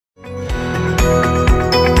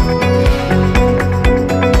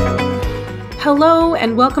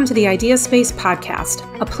and welcome to the Idea Space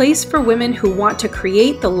podcast, a place for women who want to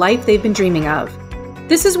create the life they've been dreaming of.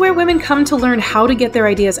 This is where women come to learn how to get their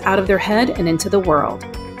ideas out of their head and into the world.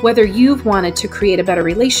 Whether you've wanted to create a better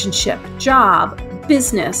relationship, job,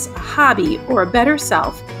 business, a hobby, or a better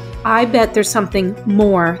self, I bet there's something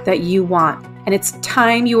more that you want, and it's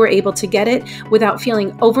time you were able to get it without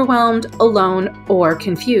feeling overwhelmed, alone, or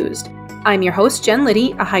confused. I'm your host, Jen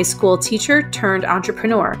Liddy, a high school teacher turned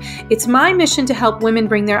entrepreneur. It's my mission to help women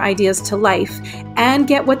bring their ideas to life and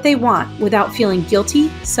get what they want without feeling guilty,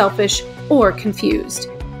 selfish, or confused.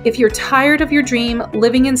 If you're tired of your dream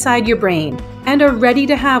living inside your brain and are ready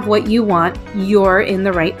to have what you want, you're in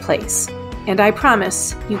the right place. And I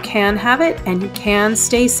promise you can have it and you can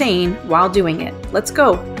stay sane while doing it. Let's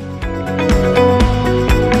go.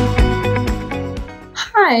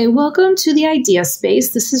 Hi, welcome to the Idea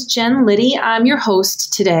Space. This is Jen Liddy. I'm your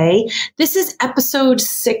host today. This is episode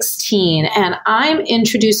 16, and I'm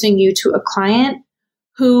introducing you to a client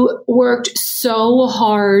who worked so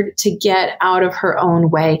hard to get out of her own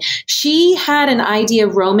way. She had an idea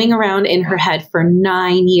roaming around in her head for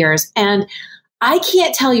 9 years, and I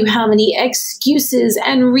can't tell you how many excuses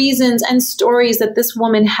and reasons and stories that this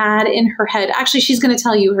woman had in her head. Actually, she's going to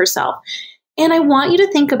tell you herself. And I want you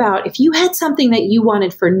to think about, if you had something that you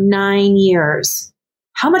wanted for 9 years,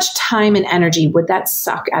 how much time and energy would that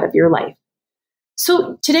suck out of your life?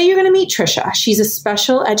 So today you're going to meet Tricia. She's a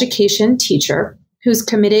special education teacher who's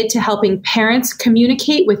committed to helping parents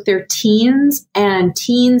communicate with their teens and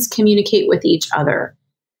teens communicate with each other.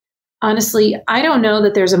 Honestly, I don't know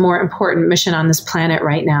that there's a more important mission on this planet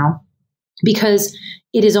right now, because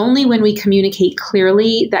it is only when we communicate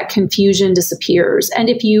clearly that confusion disappears. And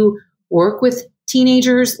if you work with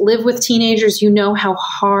teenagers, live with teenagers, you know how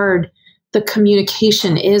hard the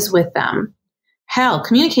communication is with them. Hell,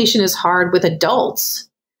 communication is hard with adults.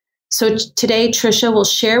 So today, Tricia will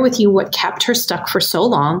share with you what kept her stuck for so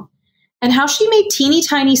long and how she made teeny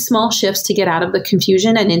tiny small shifts to get out of the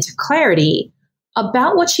confusion and into clarity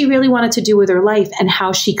about what she really wanted to do with her life and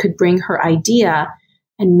how she could bring her idea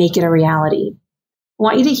and make it a reality. I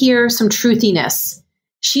want you to hear some truthiness.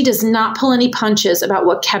 She does not pull any punches about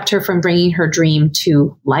what kept her from bringing her dream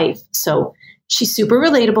to life. So she's super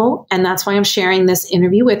relatable, and that's why I'm sharing this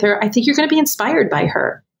interview with her. I think you're going to be inspired by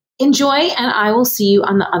her. Enjoy, and I will see you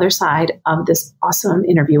on the other side of this awesome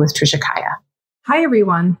interview with Tricia Kiah. Hi,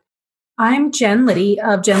 everyone. I'm Jen Liddy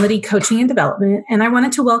of Jen Liddy Coaching and Development, and I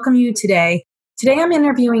wanted to welcome you today. Today, I'm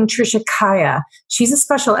interviewing Tricia Kiah. She's a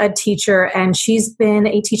special ed teacher, and she's been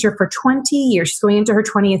a teacher for 20 years. She's going into her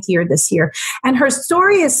 20th year this year. And her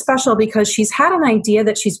story is special because she's had an idea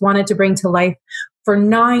that she's wanted to bring to life for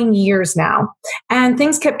 9 years now. And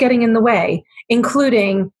things kept getting in the way,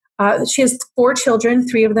 including she has 4 children.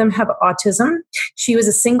 3 of them have autism. She was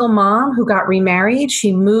a single mom who got remarried.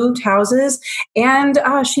 She moved houses, and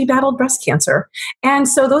she battled breast cancer. And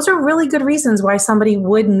so those are really good reasons why somebody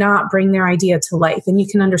would not bring their idea to life. And you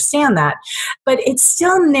can understand that. But it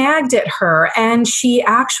still nagged at her. And she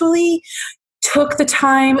actually took the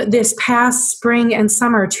time this past spring and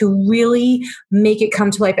summer to really make it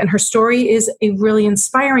come to life. And her story is a really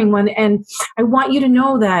inspiring one. And I want you to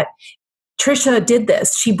know that Tricia did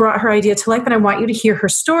this. She brought her idea to life, and I want you to hear her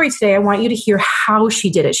story today. I want you to hear how she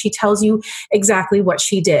did it. She tells you exactly what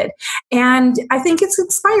she did. And I think it's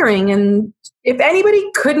inspiring. And if anybody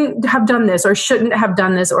couldn't have done this or shouldn't have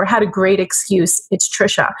done this or had a great excuse, it's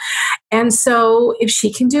Tricia. And so if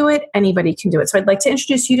she can do it, anybody can do it. So I'd like to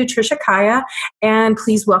introduce you to Tricia Kiah, and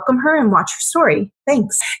please welcome her and watch her story.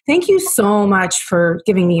 Thanks. Thank you so much for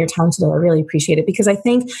giving me your time today. I really appreciate it, because I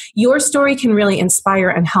think your story can really inspire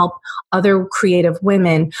and help other creative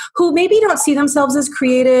women who maybe don't see themselves as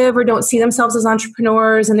creative or don't see themselves as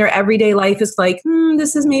entrepreneurs, and their everyday life is like,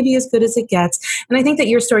 this is maybe as good as it gets. And I think that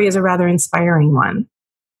your story is a rather inspiring one.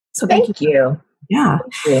 So thank you. Yeah.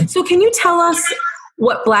 Thank you. So can you tell us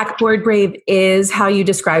what Blackboard Brave is, how you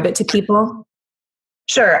describe it to people?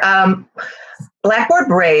 Sure. Blackboard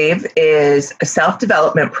Brave is a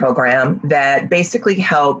self-development program that basically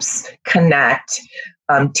helps connect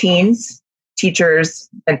teens, teachers,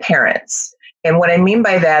 and parents. And what I mean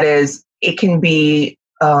by that is it can be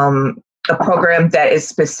a program that is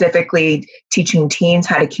specifically teaching teens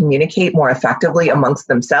how to communicate more effectively amongst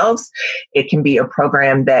themselves. It can be a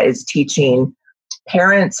program that is teaching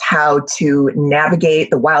parents how to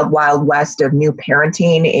navigate the wild, wild west of new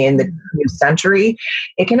parenting in the new century.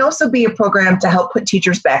 It can also be a program to help put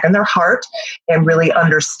teachers back in their heart and really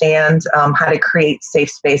understand how to create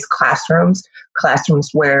safe space classrooms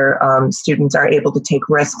where students are able to take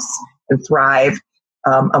risks and thrive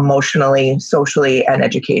emotionally, socially, and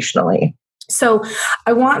educationally. So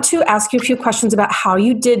I want to ask you a few questions about how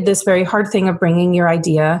you did this very hard thing of bringing your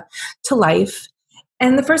idea to life.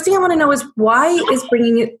 And the first thing I want to know is, why is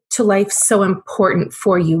bringing it to life so important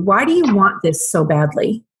for you? Why do you want this so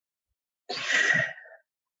badly?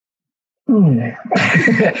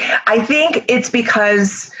 I think it's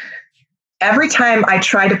because every time I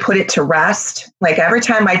try to put it to rest, like every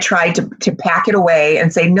time I try to pack it away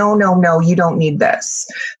and say, no, no, no, you don't need this.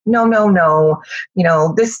 No, no, no.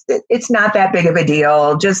 It's not that big of a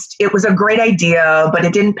deal. It was a great idea, but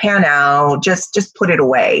it didn't pan out. Just put it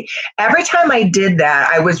away. Every time I did that,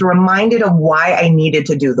 I was reminded of why I needed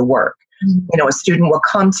to do the work. A student would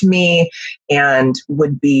come to me and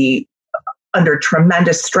would be under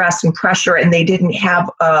tremendous stress and pressure, and they didn't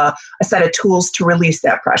have a set of tools to release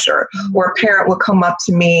that pressure. Or a parent would come up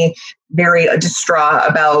to me very distraught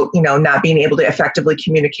about, not being able to effectively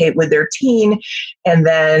communicate with their teen. And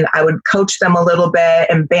then I would coach them a little bit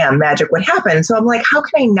and bam, magic would happen. So I'm like, how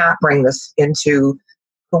can I not bring this into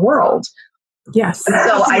the world? Yes. And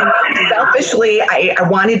so I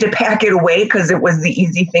wanted to pack it away because it was the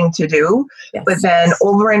easy thing to do. Yes. But then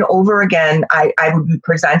over and over again, I would be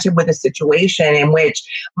presented with a situation in which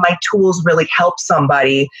my tools really helped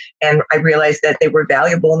somebody. And I realized that they were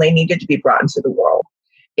valuable and they needed to be brought into the world.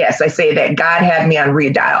 Yes, I say that God had me on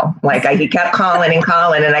redial. Like he kept calling and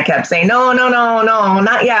calling, and I kept saying, no, no, no, no,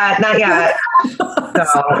 not yet, not yet.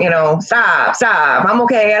 So, stop. I'm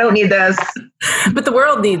okay. I don't need this. But the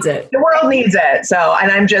world needs it. The world needs it. So, and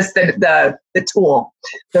I'm just the tool,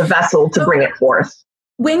 the vessel to bring it forth.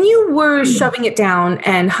 When you were shoving it down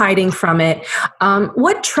and hiding from it,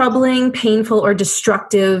 what troubling, painful, or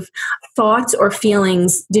destructive thoughts or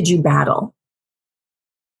feelings did you battle?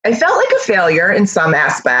 I felt like a failure in some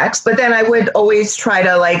aspects, but then I would always try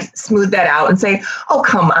to smooth that out and say, oh,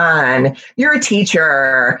 come on, you're a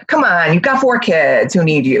teacher. Come on, you've got 4 kids who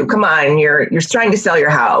need you. Come on, you're trying to sell your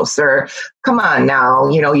house, or come on now,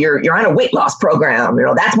 you're on a weight loss program.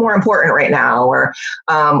 That's more important right now, or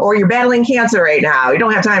you're battling cancer right now. You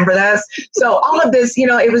don't have time for this. So all of this,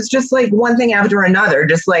 it was just like one thing after another,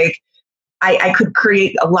 just like, I could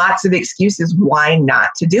create lots of excuses why not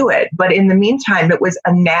to do it. But in the meantime, it was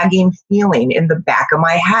a nagging feeling in the back of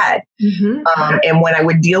my head. Mm-hmm. And when I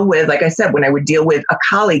would deal with, like I said, when I would deal with a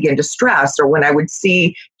colleague in distress, or when I would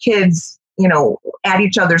see kids, at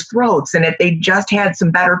each other's throats, and if they just had some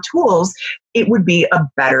better tools, it would be a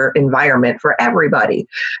better environment for everybody.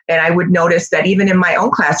 And I would notice that even in my own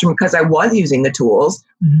classroom, because I was using the tools,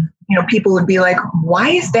 people would be like, why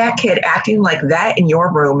is that kid acting like that in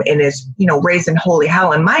your room and is, raising holy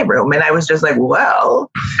hell in my room? And I was just like, well,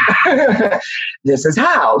 this is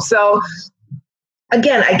how. So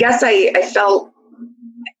again, I guess I felt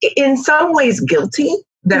in some ways guilty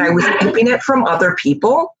that I was keeping it from other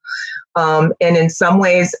people. And in some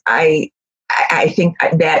ways, I think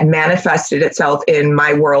that manifested itself in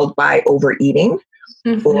my world by overeating,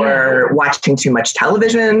 mm-hmm. or watching too much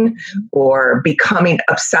television, or becoming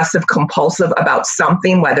obsessive compulsive about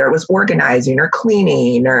something, whether it was organizing or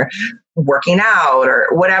cleaning or working out or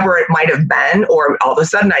whatever it might have been, or all of a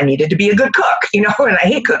sudden I needed to be a good cook, and I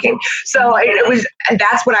hate cooking. So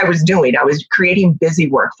that's what I was doing. I was creating busy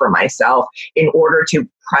work for myself in order to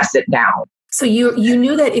press it down. So you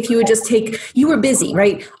knew that if you would just you were busy,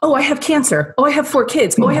 right? Oh, I have cancer. Oh, I have 4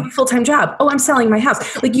 kids. Oh, I have a full-time job. Oh, I'm selling my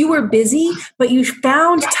house. Like, you were busy, but you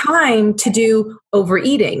found time to do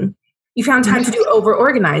overeating. You found time to do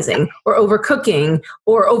over-organizing or over-cooking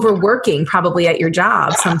or overworking, probably at your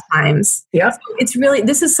job sometimes. Yeah. So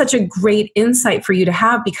this is such a great insight for you to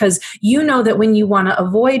have, because you know that when you want to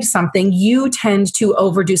avoid something, you tend to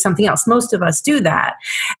overdo something else. Most of us do that.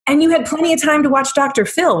 And you had plenty of time to watch Dr.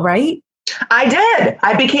 Phil, right? I did.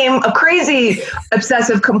 I became a crazy,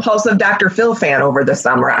 obsessive, compulsive Dr. Phil fan over the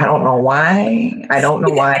summer. I don't know why.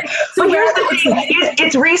 So here's the thing.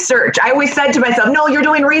 It's research. I always said to myself, no, you're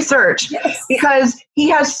doing research. Yes. Because he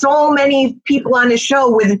has so many people on his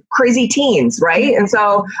show with crazy teens, right? And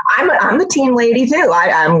so I'm the teen lady too.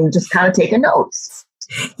 I'm just kind of taking notes.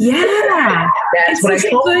 Yeah, that's what a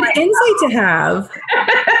good insight to have.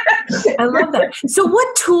 I love that. So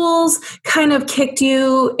what tools kind of kicked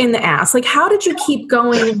you in the ass? Like, how did you keep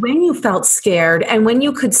going when you felt scared and when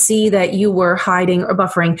you could see that you were hiding or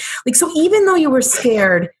buffering? Like, so even though you were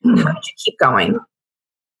scared, how did you keep going?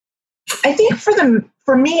 I think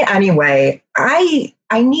for me anyway, I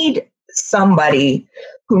need somebody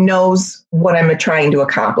who knows what I'm trying to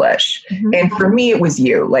accomplish. Mm-hmm. And for me, it was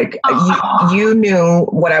you. Like, you knew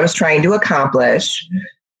what I was trying to accomplish.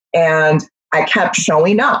 And I kept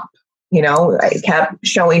showing up. I kept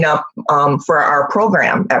showing up for our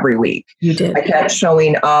program every week. You did. I kept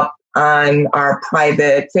showing up on our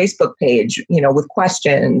private Facebook page, with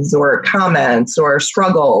questions or comments or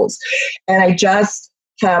struggles. And I just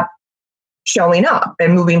kept showing up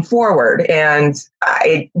and moving forward. And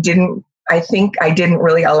I think I didn't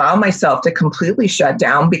really allow myself to completely shut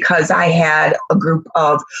down because I had a group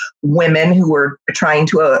of women who were trying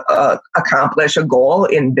to accomplish a goal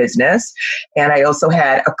in business. And I also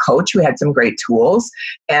had a coach who had some great tools.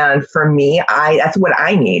 And for me, that's what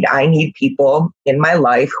I need. I need people in my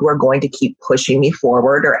life who are going to keep pushing me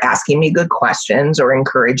forward or asking me good questions or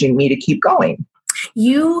encouraging me to keep going.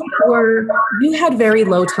 You had very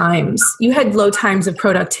low times. You had low times of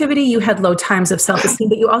productivity. You had low times of self-esteem,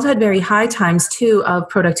 but you also had very high times too of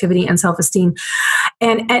productivity and self-esteem.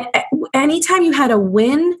 And at any time you had a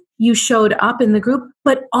win, you showed up in the group,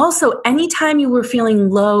 but also anytime you were feeling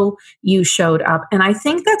low, you showed up. And I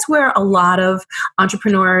think that's where a lot of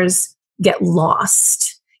entrepreneurs get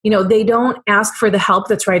lost. They don't ask for the help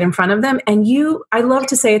that's right in front of them. And I love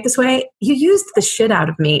to say it this way, you used the shit out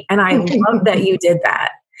of me. And I love that you did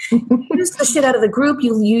that. You used the shit out of the group.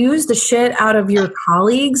 You used the shit out of your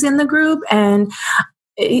colleagues in the group. And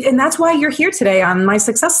that's why you're here today on My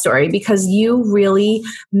Success Story, because you really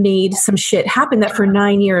made some shit happen that for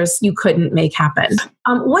 9 years you couldn't make happen.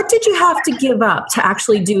 What did you have to give up to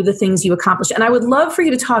actually do the things you accomplished? And I would love for you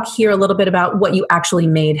to talk here a little bit about what you actually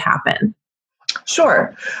made happen.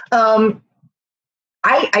 Sure. I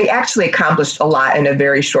actually accomplished a lot in a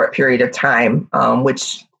very short period of time,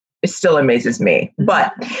 which still amazes me.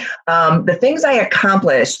 But the things I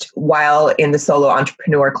accomplished while in the solo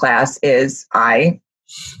entrepreneur class is I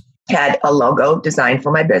had a logo designed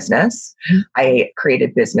for my business. I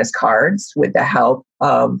created business cards with the help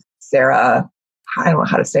of Sarah. I don't know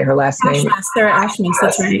how to say her last name. Sarah Ashman,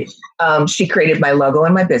 that's right. She created my logo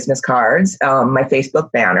and my business cards, my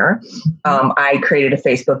Facebook banner. I created a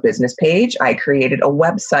Facebook business page. I created a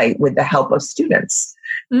website with the help of students.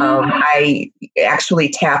 I actually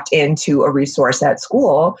tapped into a resource at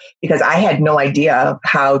school because I had no idea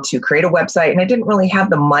how to create a website, and I didn't really have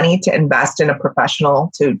the money to invest in a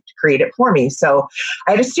professional to create it for me. So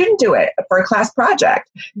I had a student do it for a class project.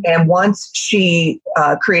 And once she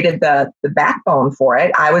created the backbone for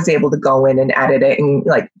it, I was able to go in and edit it and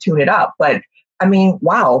tune it up. But I mean,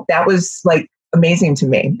 wow, that was amazing to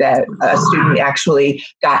me that a student actually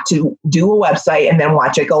got to do a website and then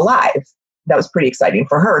watch it go live. That was pretty exciting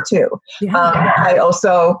for her too. Yeah. I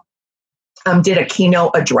also did a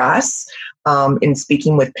keynote address in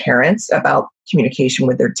speaking with parents about communication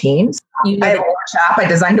with their teens. I had a workshop. I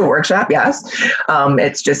designed a workshop. Yes.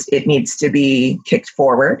 It needs to be kicked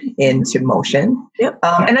forward into motion. Yep.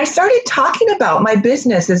 And I started talking about my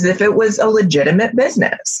business as if it was a legitimate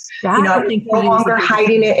business. I'm no longer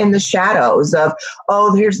hiding it in the shadows of,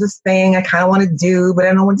 here's this thing I kind of want to do, but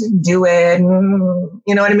I don't want to do it.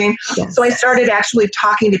 You know what I mean? Yes. So I started actually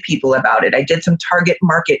talking to people about it. I did some target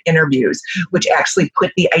market interviews, which actually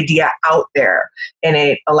put the idea out there, and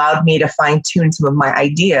it allowed me to fine tune some of my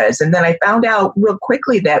ideas. And then I found out real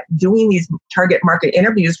quickly that doing these target market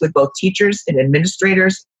interviews with both teachers and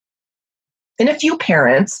administrators and a few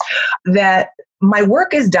parents, that my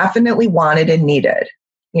work is definitely wanted and needed.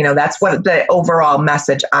 That's what the overall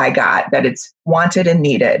message I got, that it's wanted and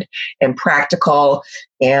needed and practical,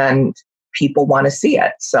 and people want to see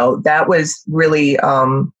it. So that was really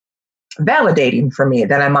validating for me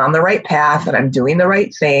that I'm on the right path, that I'm doing the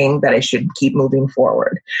right thing, that I should keep moving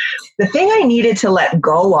forward. The thing I needed to let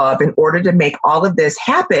go of in order to make all of this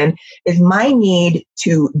happen is my need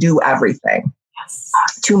to do everything. Yes.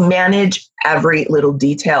 To manage every little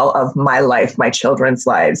detail of my life, my children's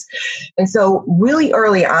lives. And so really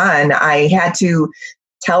early on, I had to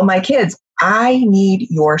tell my kids, I need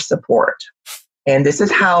your support. And this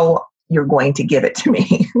is how you're going to give it to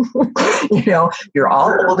me. You're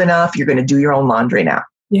all old enough. You're going to do your own laundry now.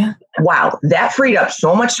 Yeah. Wow. That freed up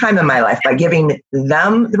so much time in my life by giving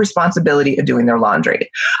them the responsibility of doing their laundry.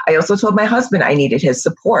 I also told my husband I needed his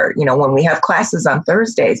support. When we have classes on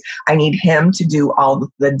Thursdays, I need him to do all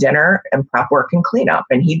the dinner and prep work and cleanup.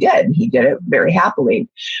 And he did. He did it very happily.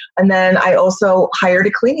 And then I also hired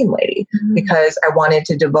a cleaning lady because I wanted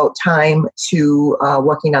to devote time to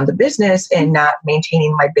working on the business and not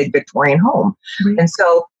maintaining my big Victorian home. Mm-hmm. And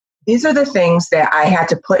so these are the things that I had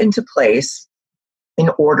to put into place in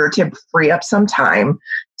order to free up some time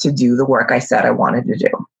to do the work I said I wanted to do.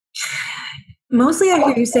 Mostly I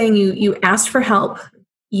hear you saying you asked for help.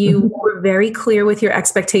 You were very clear with your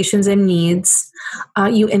expectations and needs.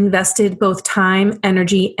 You invested both time,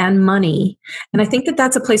 energy, and money. And I think that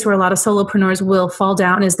that's a place where a lot of solopreneurs will fall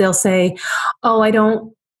down, is they'll say, I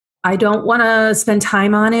don't I don't want to spend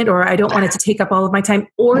time on it, or I don't want it to take up all of my time,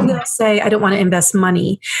 or they'll say, I don't want to invest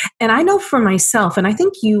money. And I know for myself, and I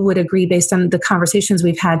think you would agree based on the conversations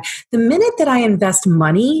we've had, the minute that I invest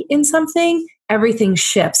money in something, everything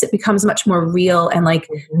shifts. It becomes much more real. And like,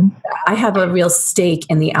 I have a real stake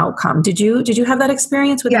in the outcome. Did you have that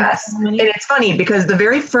experience with Yes. money? And it's funny because the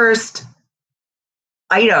very first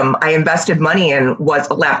item I invested money in was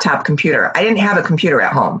a laptop computer. I didn't have a computer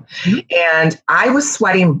at home. And I was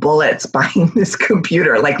sweating bullets buying this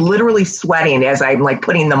computer, like literally sweating as I'm like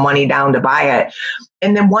putting the money down to buy it.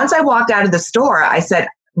 And then once I walked out of the store, I said,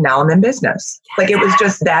 now I'm in business. Like it was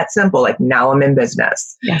just that simple. Like now I'm in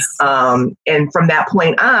business. Yes. And from that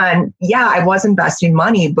point on, yeah, I was investing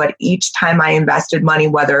money, but each time I invested money,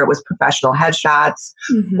 whether it was professional headshots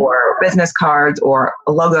or business cards or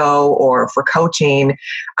a logo or for coaching,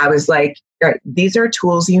 I was like, these are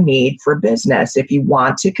tools you need for business. If you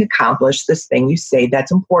want to accomplish this thing you say that's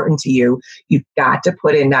important to you, you've got to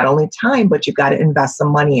put in not only time, but you've got to invest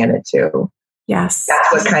some money in it too. Yes.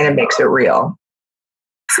 That's what kind of makes it real.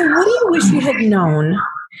 So what do you wish you had known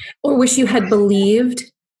or wish you had believed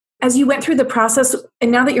as you went through the process? And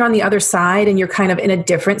now that you're on the other side and you're kind of in a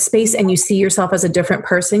different space and you see yourself as a different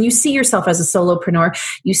person, you see yourself as a solopreneur,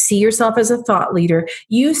 you see yourself as a thought leader,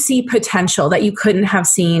 you see potential that you couldn't have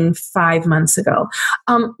seen 5 months ago.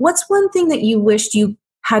 What's one thing that you wished you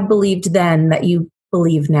had believed then that you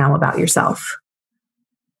believe now about yourself?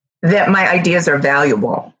 That my ideas are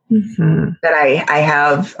valuable. That I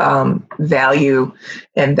have value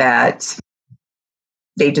and that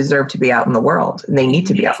they deserve to be out in the world and they need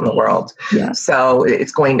to be out in the world. Yeah. So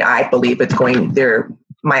I believe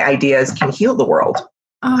my ideas can heal the world.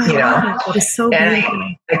 Oh, you know, that is so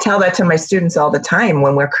beautiful. I tell that to my students all the time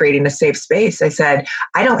when we're creating a safe space. I said,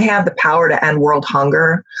 I don't have the power to end world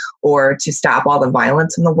hunger or to stop all the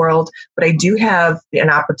violence in the world, but I do have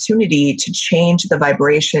an opportunity to change the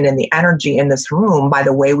vibration and the energy in this room by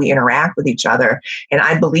the way we interact with each other. And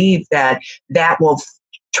I believe that will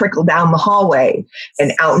trickle down the hallway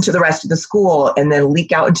and out into the rest of the school and then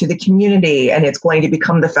leak out into the community. And it's going to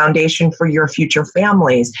become the foundation for your future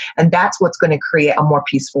families. And that's what's going to create a more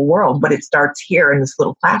peaceful world. But it starts here in this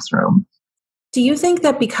little classroom. Do you think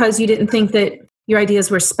that because you didn't think that your ideas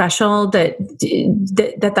were special,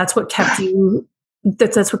 that's what kept you,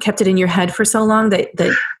 that's what kept it in your head for so long, that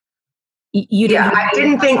you didn't? Yeah, I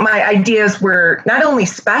didn't think my ideas were not only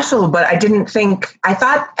special, but I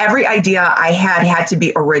thought every idea I had to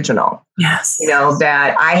be original. Yes. You know,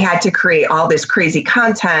 that I had to create all this crazy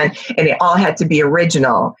content and it all had to be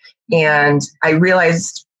original. And I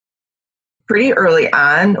realized pretty early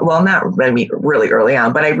on, well, not really early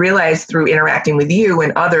on, but I realized through interacting with you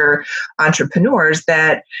and other entrepreneurs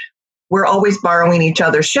that we're always borrowing each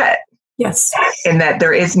other's shit. Yes. And that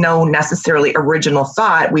there is no necessarily original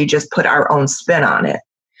thought. We just put our own spin on it.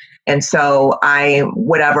 And so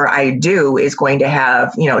whatever I do is going to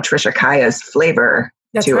have, Tricia Kiah's flavor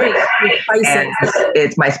to it. And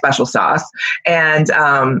it's my special sauce. And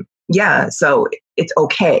so it's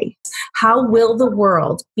okay. How will the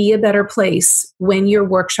world be a better place when your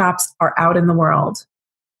workshops are out in the world?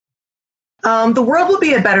 The world will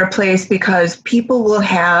be a better place because people will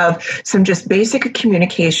have some just basic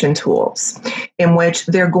communication tools in which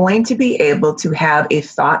they're going to be able to have a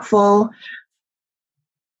thoughtful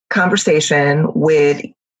conversation with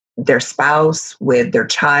their spouse, with their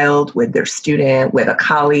child, with their student, with a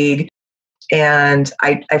colleague. And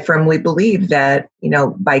I firmly believe that,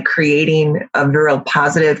 by creating a real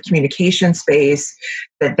positive communication space,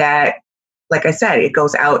 that like I said, it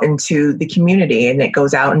goes out into the community and it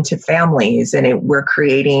goes out into families, and we're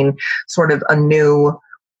creating sort of a new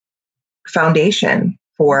foundation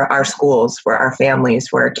for our schools, for our families,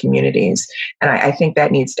 for our communities. And I think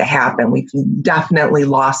that needs to happen. We've definitely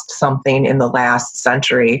lost something in the last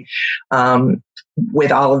century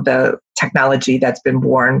with all of the technology that's been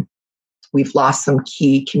born. We've lost some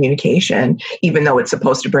key communication, even though it's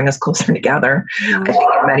supposed to bring us closer together. I think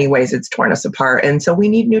in many ways it's torn us apart. And so we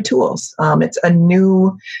need new tools. It's a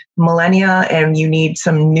new millennia, and you need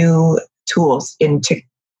some new tools to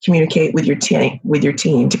communicate with your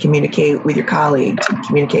team, to communicate with your colleague, to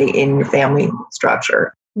communicate in your family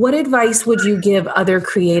structure. What advice would you give other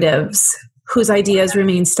creatives whose ideas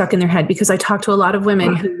remain stuck in their head? Because I talk to a lot of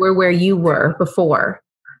women who were where you were before.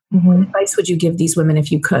 What advice would you give these women if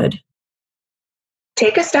you could?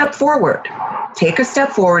 Take a step forward. Take a step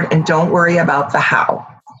forward and don't worry about the how.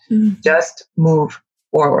 Just move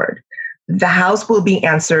forward. The hows will be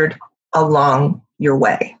answered along your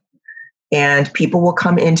way. And people will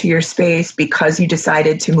come into your space because you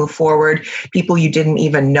decided to move forward. People you didn't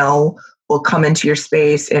even know will come into your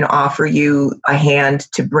space and offer you a hand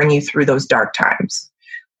to bring you through those dark times.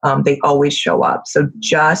 They always show up. So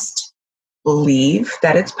just believe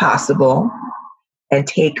that it's possible and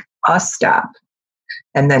take a step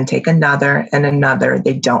and then take another and another.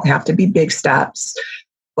 They don't have to be big steps,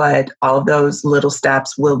 but all of those little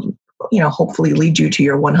steps will, hopefully lead you to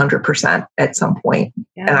your 100% at some point.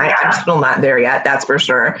 Yeah. And I'm still not there yet, that's for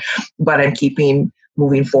sure, but I'm keeping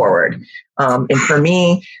moving forward. And for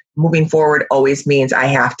me, moving forward always means I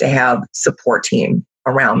have to have support team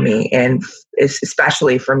around me. And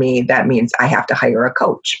especially for me, that means I have to hire a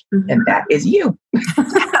coach. Mm-hmm. And that is you.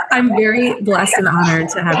 I'm very blessed and honored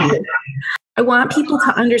to have you. I want people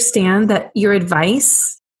to understand that your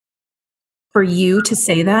advice for you to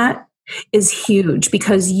say that is huge,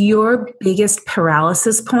 because your biggest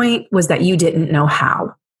paralysis point was that you didn't know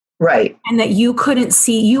how. Right. And that you couldn't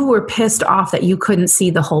see, you were pissed off that you couldn't see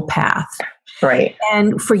the whole path. Right.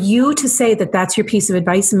 And for you to say that that's your piece of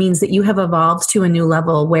advice means that you have evolved to a new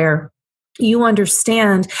level where you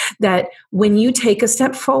understand that when you take a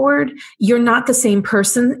step forward, you're not the same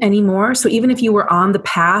person anymore. So even if you were on the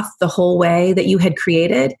path the whole way that you had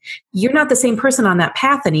created, you're not the same person on that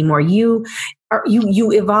path anymore. You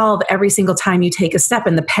evolve every single time you take a step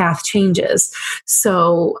and the path changes.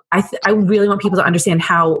 So I really want people to understand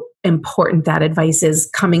how important that advice is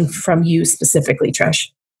coming from you specifically, Trish.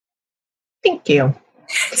 Thank you.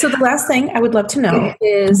 So the last thing I would love to know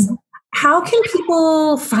is, how can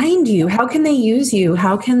people find you? How can they use you?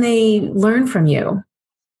 How can they learn from you?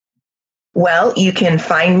 Well, you can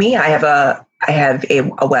find me. I have a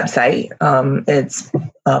website. It's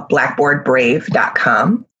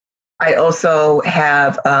blackboardbrave.com. I also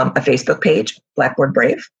have a Facebook page, Blackboard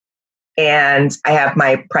Brave. And I have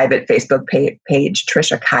my private Facebook page,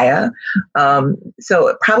 Tricia Kiah.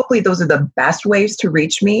 So probably those are the best ways to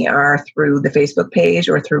reach me, are through the Facebook page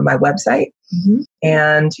or through my website. Mm-hmm.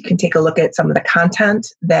 And you can take a look at some of the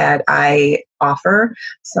content that I offer.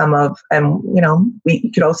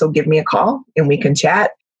 You could also give me a call and we can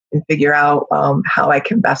chat and figure out how I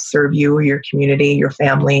can best serve you, your community, your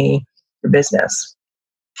family, your business.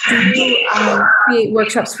 Do you create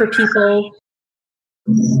workshops for people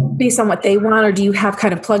based on what they want, or do you have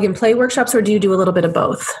kind of plug and play workshops, or do you do a little bit of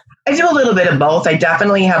both? I do a little bit of both. I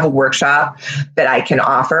definitely have a workshop that I can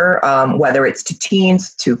offer, whether it's to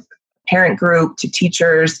teens, to parent group, to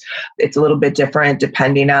teachers. It's a little bit different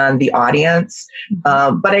depending on the audience,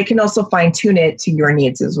 but I can also fine tune it to your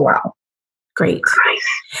needs as well. Great.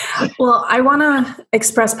 Well, I want to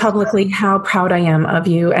express publicly how proud I am of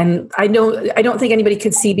you. And I don't think anybody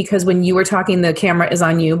could see, because when you were talking, the camera is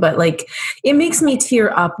on you, but it makes me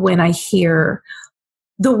tear up when I hear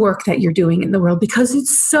the work that you're doing in the world, because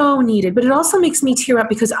it's so needed. But it also makes me tear up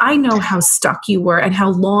because I know how stuck you were and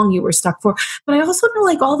how long you were stuck for. But I also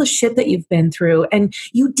know all the shit that you've been through, and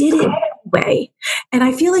you did it anyway. And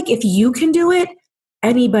I feel like if you can do it,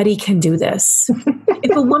 anybody can do this.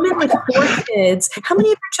 If a woman with 4 kids, how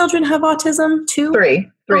many of her children have autism? 2? Three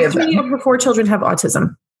of them. 3 of her 4 children have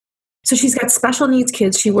autism. So she's got special needs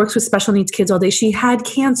kids. She works with special needs kids all day. She had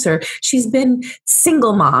cancer. She's been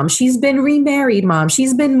single mom. She's been remarried mom.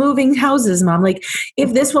 She's been moving houses mom.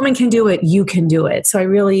 If this woman can do it, you can do it. So I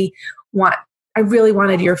really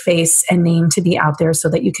wanted your face and name to be out there so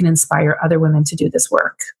that you can inspire other women to do this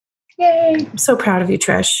work. Yay. I'm so proud of you,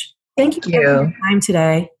 Trish. Thank you for your time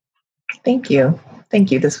today. Thank you.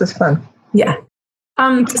 This was fun. Yeah.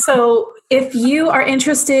 So if you are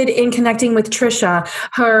interested in connecting with Tricia,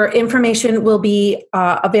 her information will be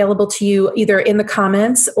available to you either in the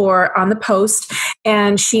comments or on the post.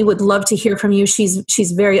 And she would love to hear from you.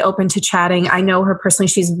 She's very open to chatting. I know her personally.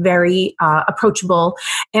 She's very approachable,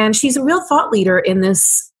 and she's a real thought leader in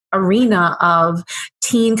this arena of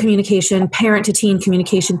teen communication, parent to teen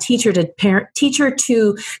communication, teacher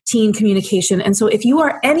to teen communication. And so if you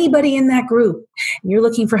are anybody in that group and you're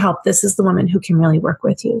looking for help, this is the woman who can really work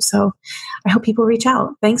with you. So I hope people reach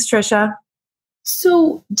out. Thanks, Tricia.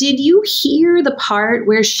 So did you hear the part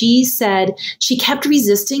where she said she kept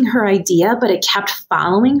resisting her idea, but it kept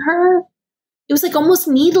following her? It was almost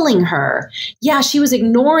needling her. Yeah, she was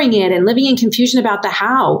ignoring it and living in confusion about the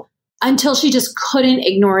how, until she just couldn't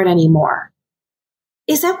ignore it anymore.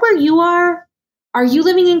 Is that where you are? Are you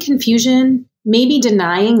living in confusion, maybe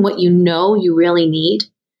denying what you know you really need?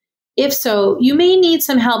 If so, you may need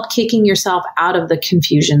some help kicking yourself out of the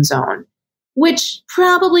confusion zone, which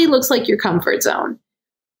probably looks like your comfort zone.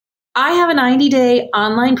 I have a 90-day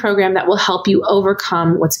online program that will help you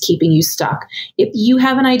overcome what's keeping you stuck. If you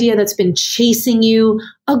have an idea that's been chasing you,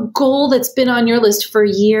 a goal that's been on your list for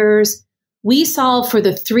years, we solve for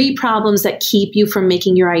the 3 problems that keep you from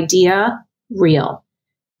making your idea real.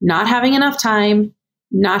 not having enough time,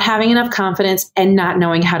 not having enough confidence, and not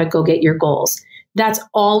knowing how to go get your goals. That's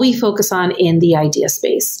all we focus on in the idea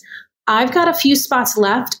space. I've got a few spots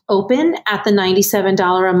left open at the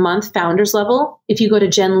 $97 a month founders level. If you go to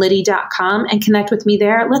jenliddy.com and connect with me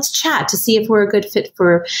there, let's chat to see if we're a good fit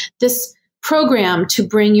for this program to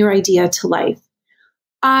bring your idea to life.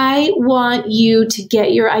 I want you to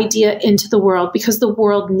get your idea into the world because the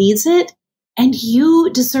world needs it and you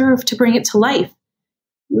deserve to bring it to life.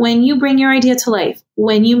 When you bring your idea to life,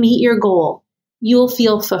 when you meet your goal, you'll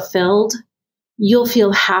feel fulfilled, you'll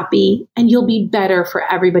feel happy, and you'll be better for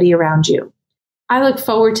everybody around you. I look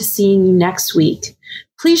forward to seeing you next week.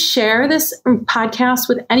 Please share this podcast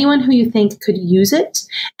with anyone who you think could use it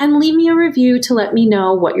and leave me a review to let me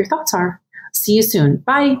know what your thoughts are. See you soon.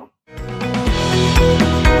 Bye.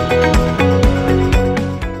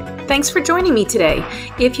 Thanks for joining me today.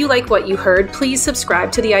 If you like what you heard, please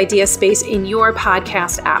subscribe to the Idea Space in your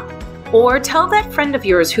podcast app, or tell that friend of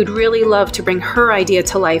yours who'd really love to bring her idea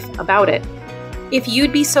to life about it. If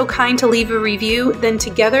you'd be so kind to leave a review, then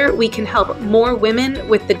together we can help more women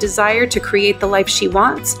with the desire to create the life she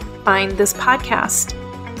wants find this podcast.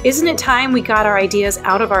 Isn't it time we got our ideas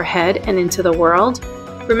out of our head and into the world?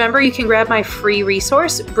 Remember, you can grab my free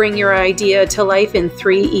resource, Bring Your Idea to Life in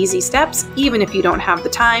 3 Easy Steps, even if you don't have the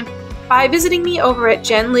time, by visiting me over at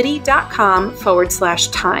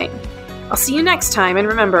jenliddy.com/time. I'll see you next time, and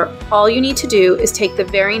remember, all you need to do is take the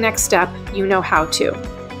very next step you know how to.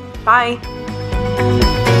 Bye.